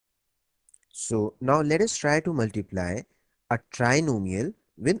So now let us try to multiply a trinomial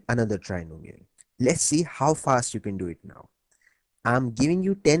with another trinomial. Let's see how fast you can do it now. I'm giving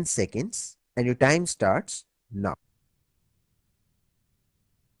you 10 seconds and your time starts now.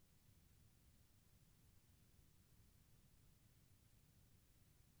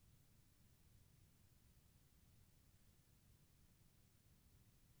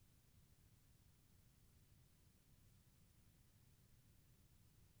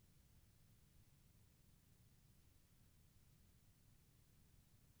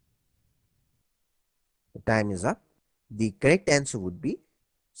 The time is up. The correct answer would be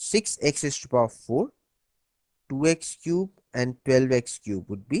 6x raised to the power 4, 2x cube and 12x cube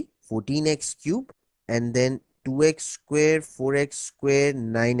would be 14x cube, and then 2x square, 4x square,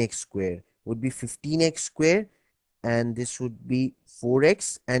 9x square would be 15x square, and this would be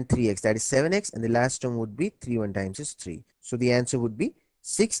 4x and 3x, that is 7x, and the last term would be 3 1 times is 3. So the answer would be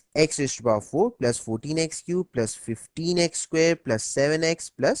 6x raised to the power 4 plus 14x cube plus 15x square plus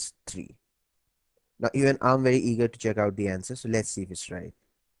 7x plus 3. Now even I'm very eager to check out the answer, so let's see if it's right.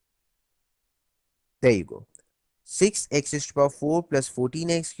 There you go. 6x raised to the power 4 plus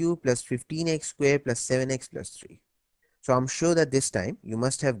 14x cube plus 15x square plus 7x plus 3. So I'm sure that this time you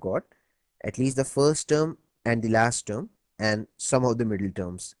must have got at least the first term and the last term and some of the middle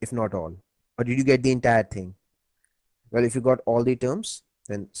terms, if not all. Or did you get the entire thing? Well, if you got all the terms,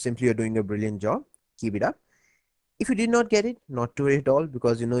 then simply you're doing a brilliant job. Keep it up. If you did not get it, not to worry at all,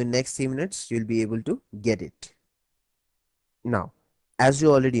 because in next 3 minutes you'll be able to get it. Now, as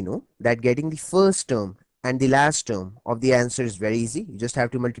you already know that getting the first term and the last term of the answer is very easy. You just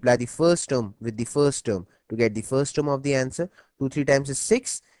have to multiply the first term with the first term to get the first term of the answer. 2 3 times is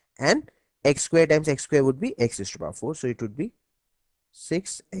 6, and x square times x square would be x raised to the power 4. So it would be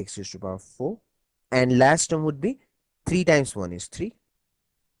 6x raised to the power 4, and last term would be 3 times 1 is 3.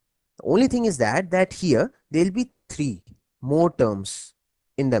 The only thing is that here there will be 3 more terms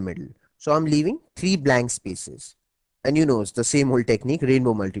in the middle. So I'm leaving 3 blank spaces. And it's the same old technique,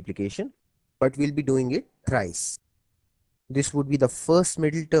 rainbow multiplication, but we'll be doing it thrice. This would be the first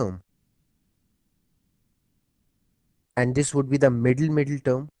middle term, and this would be the middle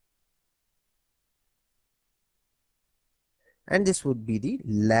term, and this would be the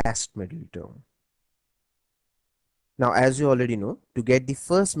last middle term. Now, as you already know, to get the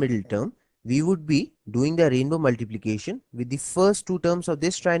first middle term, we would be doing the rainbow multiplication with the first 2 terms of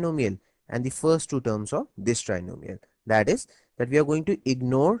this trinomial and the first 2 terms of this trinomial. That is, that we are going to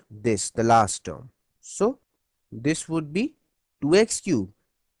ignore this, the last term. So, this would be 2x cube,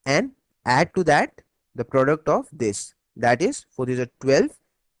 and add to that the product of this. That is, for this is a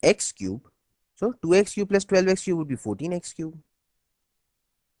 12x cube. So, 2x cube plus 12x cube would be 14x cube.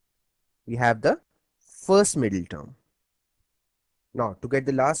 We have the first middle term. Now, to get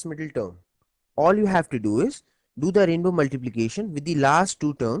the last middle term, all you have to do is do the rainbow multiplication with the last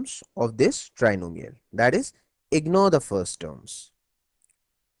 2 terms of this trinomial. That is, ignore the first terms.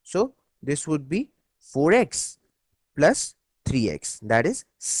 So, this would be 4x plus 3x, that is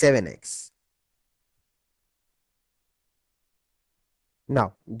 7x.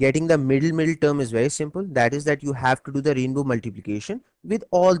 Now, getting the middle term is very simple. That is that you have to do the rainbow multiplication with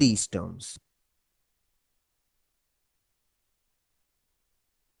all these terms.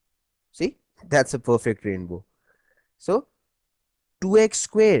 See, that's a perfect rainbow. So, 2x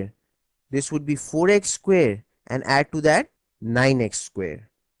square, this would be 4x square, and add to that 9x square.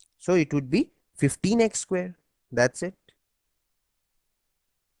 So, it would be 15x square. That's it.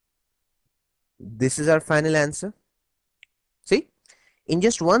 This is our final answer. See, in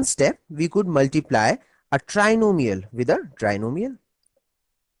just one step, we could multiply a trinomial with a trinomial.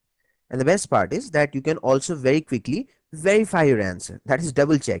 And the best part is that you can also very quickly verify your answer. That is,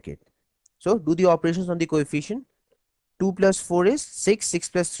 double check it. So, do the operations on the coefficient. 2 plus 4 is 6, 6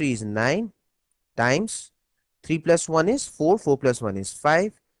 plus 3 is 9, times 3 plus 1 is 4, 4 plus 1 is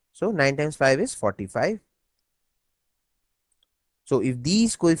 5. So, 9 times 5 is 45. So, if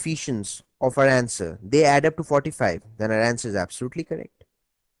these coefficients of our answer, they add up to 45, then our answer is absolutely correct.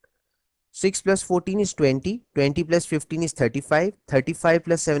 6 plus 14 is 20, 20 plus 15 is 35, 35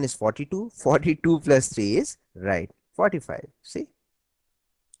 plus 7 is 42, 42 plus 3 is, right, 45. See?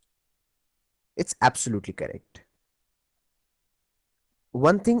 It's absolutely correct.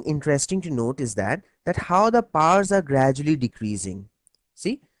 One thing interesting to note is that how the powers are gradually decreasing.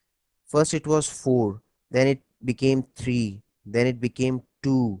 See, first it was 4, then it became 3, then it became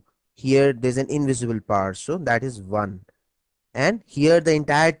 2. Here there's an invisible power, so that is 1. And here the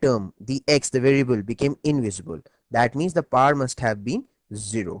entire term, the x, the variable, became invisible. That means the power must have been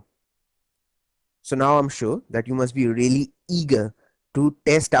 0. So now I'm sure that you must be really eager to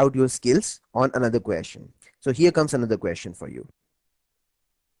test out your skills on another question. So here comes another question for you.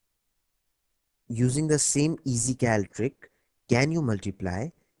 Using the same easy cal trick, can you multiply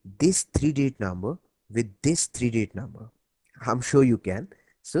this 3-digit number with this 3-digit number? I'm sure you can.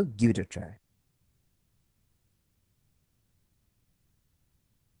 So give it a try.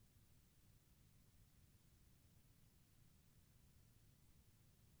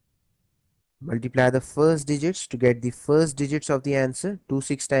 Multiply the first digits to get the first digits of the answer. 2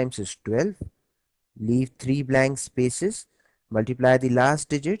 6 times is 12. Leave 3 blank spaces. Multiply the last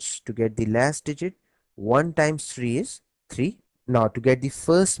digits to get the last digit. 1 times 3 is 3. Now to get the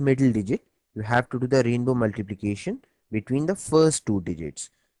first middle digit, you have to do the rainbow multiplication between the first two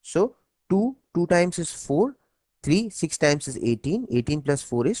digits. So 2 times is 4. 3 6 times is 18. 18 plus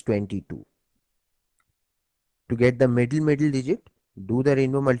 4 is 22. To get the middle digit, do the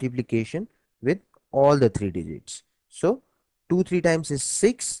rainbow multiplication with all the 3 digits. So 2 3 times is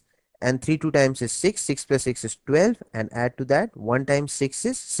 6 and 3 2 times is 6. 6 plus 6 is 12, and add to that 1 times 6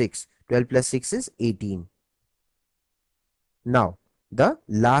 is 6. 12 plus 6 is 18. Now the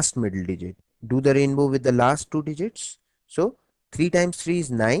last middle digit. Do the rainbow with the last two digits. So 3 times 3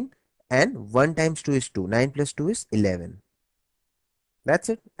 is 9 and 1 times 2 is 2. 9 plus 2 is 11. That's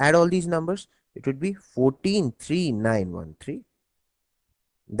it. Add all these numbers. It would be 143913.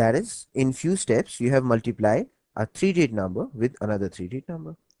 That is, in few steps, you have multiplied a 3-digit number with another 3-digit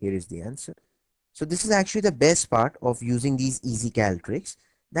number. Here is the answer. So this is actually the best part of using these easy cal tricks.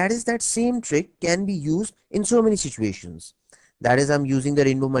 That is, that same trick can be used in so many situations. That is, I'm using the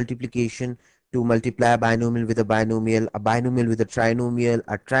rainbow multiplication to multiply a binomial with a binomial with a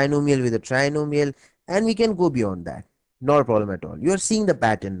trinomial with a trinomial, and we can go beyond that. Not a problem at all. You are seeing the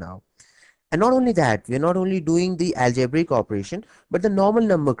pattern now. And not only that, we are not only doing the algebraic operation, but the normal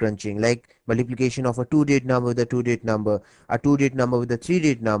number crunching, like multiplication of a 2-digit number with a 2-digit number, a 2-digit number with a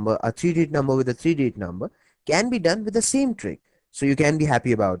 3-digit number, a 3-digit number with a 3-digit number, can be done with the same trick. So you can be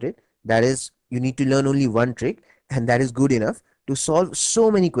happy about it. That is, you need to learn only one trick, and that is good enough to solve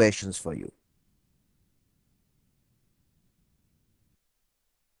so many questions for you.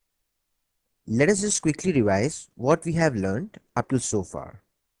 Let us just quickly revise what we have learned up to so far.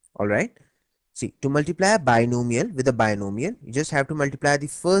 Alright. See, to multiply a binomial with a binomial, you just have to multiply the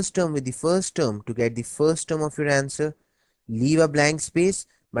first term with the first term to get the first term of your answer. Leave a blank space,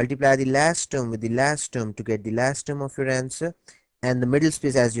 multiply the last term with the last term to get the last term of your answer. And the middle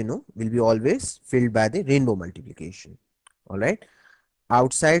space, as you know, will be always filled by the rainbow multiplication. Alright.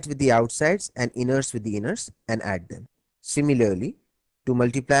 Outsides with the outsides and inners with the inners, and add them. Similarly, to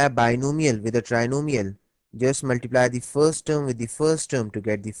multiply a binomial with a trinomial, just multiply the first term with the first term to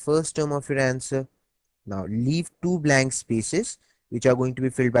get the first term of your answer. Now leave 2 blank spaces which are going to be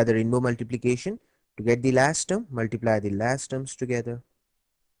filled by the rainbow multiplication. To get the last term, multiply the last terms together.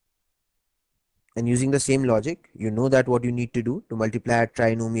 And using the same logic, you know that what you need to do to multiply a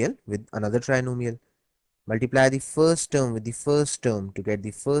trinomial with another trinomial. Multiply the first term with the first term to get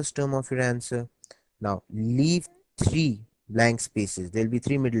the first term of your answer. Now leave 3 blank spaces. There will be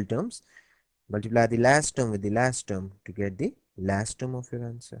 3 middle terms. Multiply the last term with the last term to get the last term of your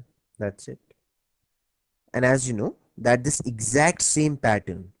answer. That's it. And as you know, that this exact same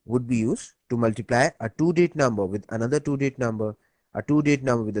pattern would be used to multiply a 2-digit number with another 2-digit number, a 2-digit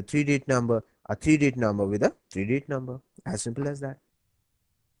number with a 3-digit number, a 3-digit number with a 3-digit number. As simple as that.